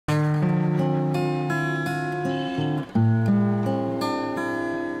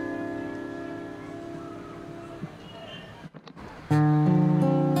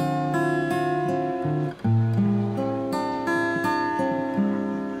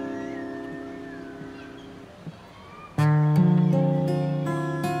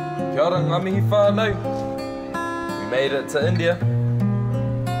We made it to India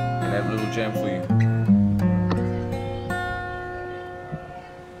and have a little jam for you.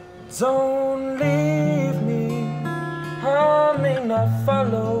 Don't leave me, I may not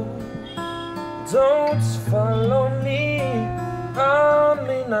follow. Don't follow me, I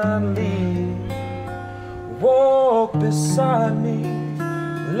may not leave. Walk beside me,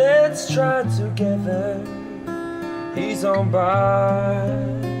 let's try together. He's on by,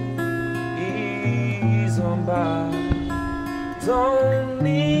 he's on by. Don't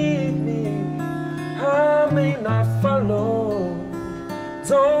leave me, I may not follow.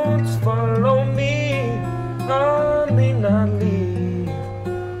 Don't follow me, I may not leave.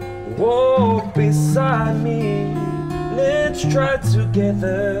 Walk beside me, let's try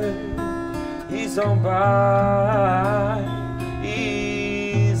together. He's on by,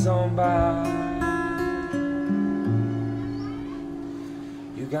 he's on by.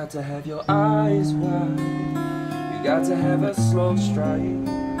 You got to have your eyes wide, you got to have a slow stride.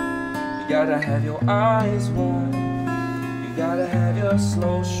 You gotta have your eyes wide, you gotta have your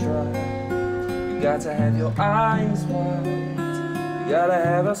slow stride. You got to have your eyes wide, you gotta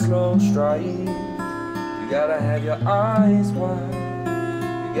have a slow stride. You gotta have your eyes wide,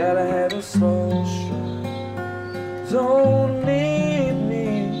 you gotta have a slow stride. Don't leave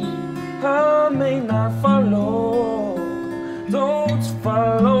me, I may not follow. Don't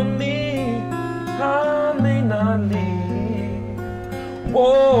follow me, I may not leave.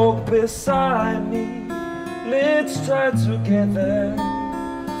 Walk beside me, let's try together.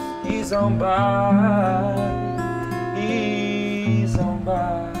 He's on by, he's on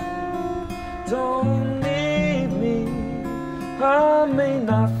by. Don't leave me, I may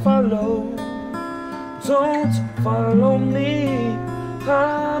not follow. Don't follow me,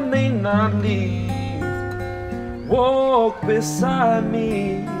 I may not leave. Walk beside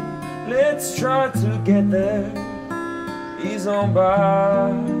me, let's try together. He's on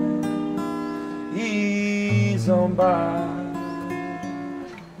by, he's on by.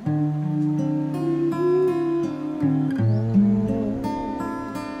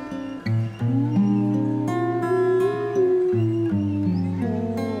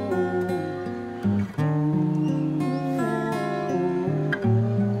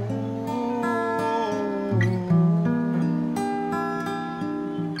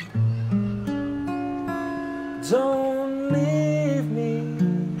 Don't leave me,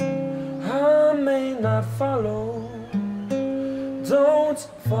 I may not follow. Don't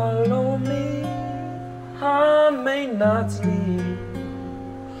follow me, I may not leave.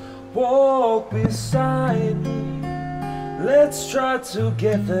 Walk beside me, let's try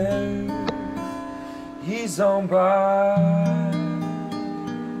together. He's on by,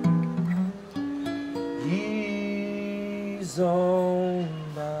 he's on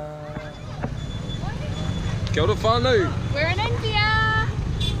by. Kia ora whānau. We're in India!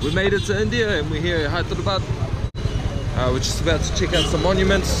 We made it to India and we're here at Hyderabad. We're just about to check out some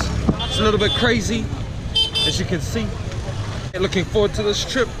monuments. It's a little bit crazy, as you can see. Looking forward to this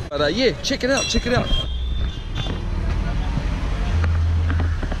trip. But yeah, check it out, check it out.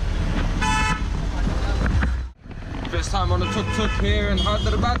 First time on a tuk-tuk here in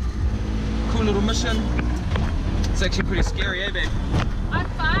Hyderabad. Cool little mission. It's actually pretty scary, eh babe? I'm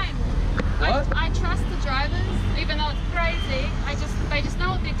fine. What? I trust the drivers, even though it's crazy. They just know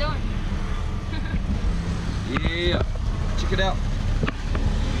what they're doing. Yeah, check it out.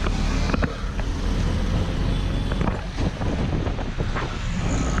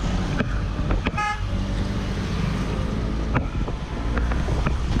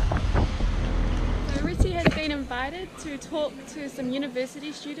 So Reti has been invited to talk to some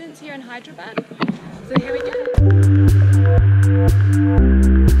university students here in Hyderabad. So here we go.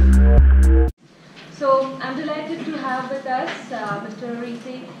 So I'm delighted to have with us Mr.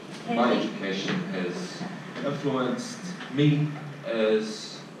 Reti. My education has influenced me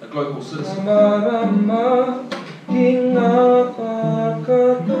as a global citizen.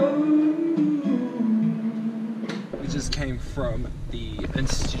 We just came from the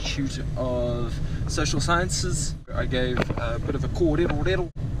Institute of Social Sciences. I gave a bit of a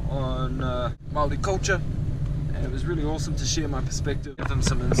kōrero on Māori culture. And it was really awesome to share my perspective, give them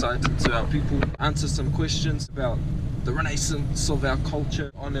some insight into our people, answer some questions about the renaissance of our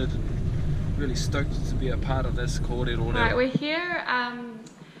culture. Honoured and really stoked to be a part of this kōrero. Right, we're here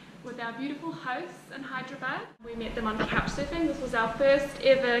with our beautiful hosts in Hyderabad. We met them on Couchsurfing. This was our first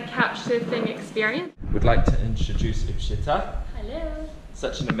ever Couchsurfing experience. We'd like to introduce Ipshita. Hello.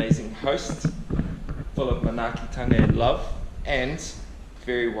 Such an amazing host, full of manakitanga and love, and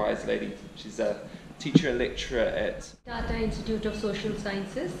very wise lady. She's teacher and lecturer at Tata Institute of Social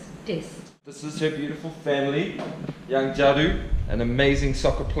Sciences, TIST. This is her beautiful family. Young Jadu, an amazing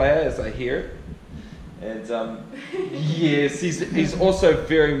soccer player, as I hear. And yes, he's also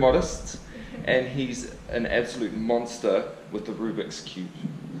very modest, and he's an absolute monster with the Rubik's Cube,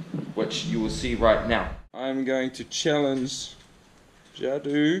 which you will see right now. I'm going to challenge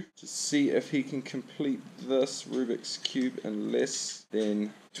Jadu to see if he can complete this Rubik's Cube in less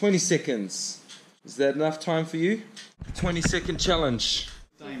than 20 seconds. Is that enough time for you? 20-second challenge.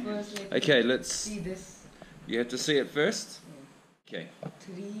 Okay, let's see this. You have to see it first? Okay.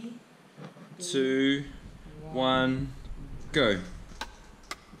 3, 2, 1, go.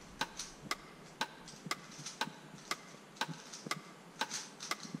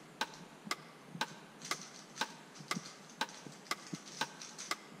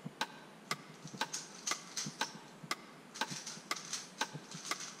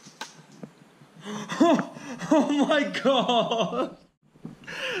 Oh my god!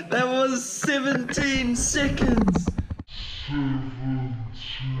 That was 17 seconds!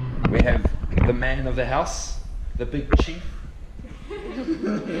 We have the man of the house, the big chief.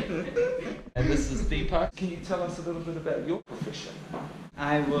 And this is Deepak. Can you tell us a little bit about your profession?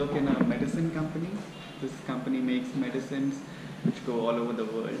 I work in a medicine company. This company makes medicines which go all over the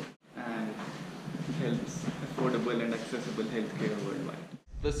world and helps affordable and accessible healthcare worldwide.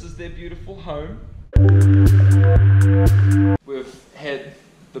 This is their beautiful home. We've had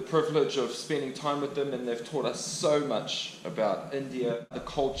the privilege of spending time with them, and they've taught us so much about India, the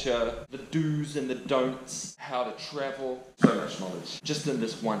culture, the do's and the don'ts, how to travel, so much knowledge just in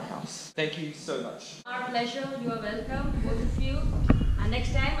this one house. Thank you so much. Our pleasure, you are welcome, both of you. And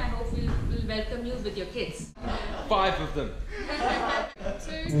next time I hope we'll welcome you with your kids. 5 of them.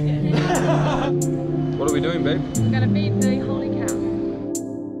 2. What are we doing, babe? We're gonna feed the holy cow.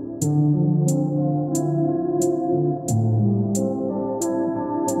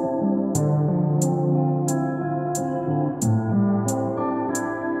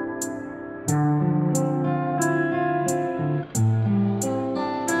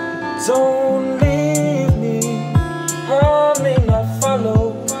 Don't leave me, I may not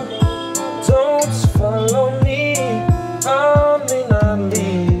follow. Don't follow me, I may not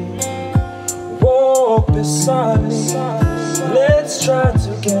leave. Walk beside me, let's try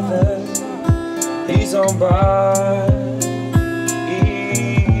together. He's on by,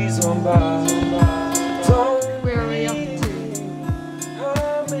 he's on by. Don't Where are we off to? I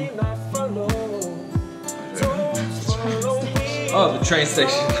may not follow. Don't follow me. Oh, the train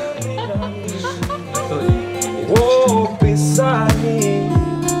station. Walk beside me,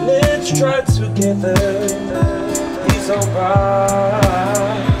 let's try together. He's on by.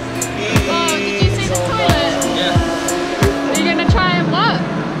 Oh, did you see the toilet? Yeah. Are you gonna try and what?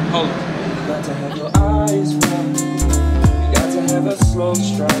 Hold. You got to have your eyes wide. You got to have a slow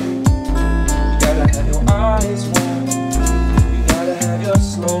stride. You gotta have your eyes wide. You gotta have your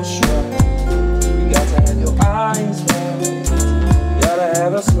slow stride. You got to have your eyes wide. You gotta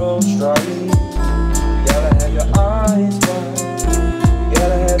have a slow stride. Your eyes wide, you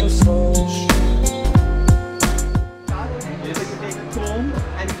gotta have a slow You take a comb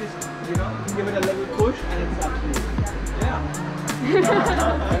and you just, give it a little push and it's actually,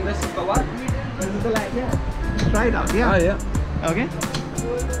 yeah. And this is the what? This is the light, yeah. Try it out, yeah. Oh, yeah. Okay.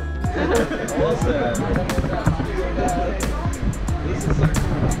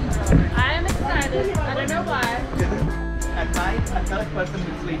 I am excited. I don't know why. At night, a correct person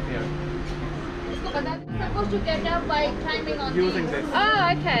will sleep here. But that's supposed to get up by climbing on Using these. this. Oh,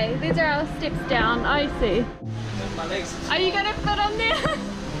 okay. These are our steps down. I see. My legs. Are you gonna fit on there?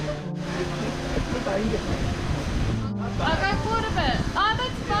 I'll go forward a bit. Oh,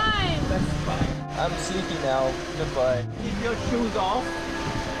 that's fine. That's fine. I'm sleepy now. Goodbye. Keep your shoes off.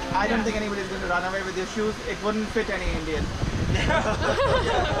 I don't think anybody's going to run away with your shoes. It wouldn't fit any Indian.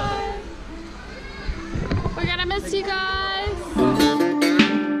 We're gonna miss you guys.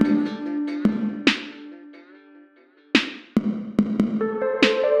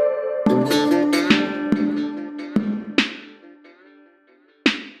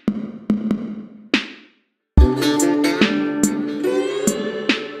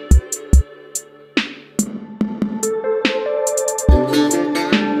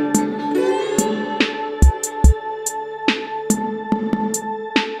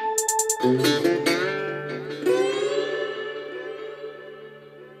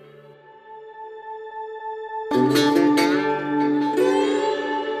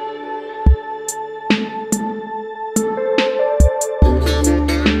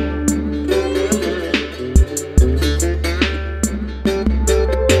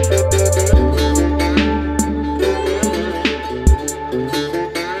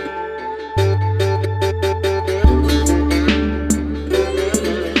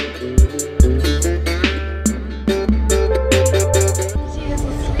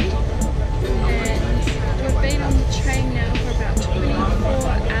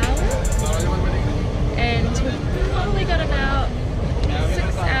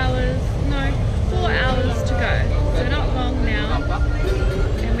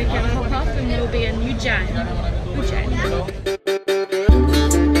 Ujjain.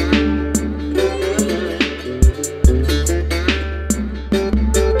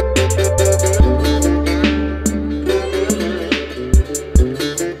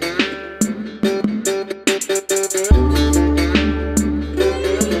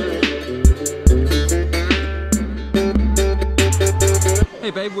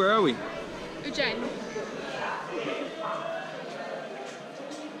 Hey babe, where are we? Ujjain.